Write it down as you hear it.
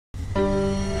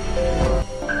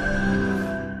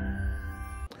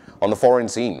On the foreign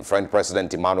scene, French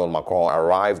President Emmanuel Macron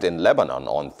arrived in Lebanon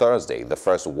on Thursday, the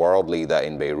first world leader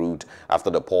in Beirut after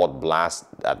the port blast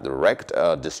that wreaked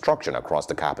destruction across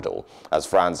the capital, as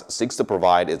France seeks to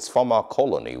provide its former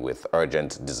colony with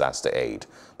urgent disaster aid.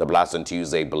 The blast on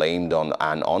Tuesday, blamed on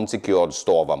an unsecured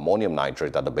store of ammonium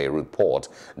nitrate at the Beirut port,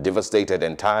 devastated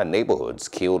entire neighborhoods,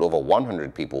 killed over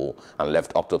 100 people, and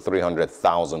left up to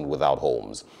 300,000 without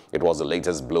homes. It was the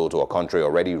latest blow to a country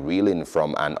already reeling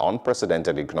from an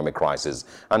unprecedented economic crisis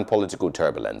and political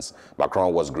turbulence.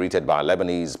 Macron was greeted by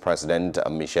Lebanese President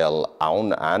Michel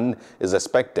Aoun and is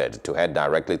expected to head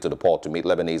directly to the port to meet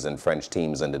Lebanese and French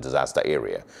teams in the disaster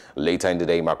area. Later in the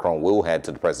day, Macron will head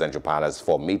to the presidential palace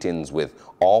for meetings with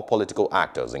all political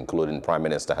actors, including Prime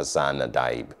Minister Hassan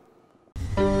Daib.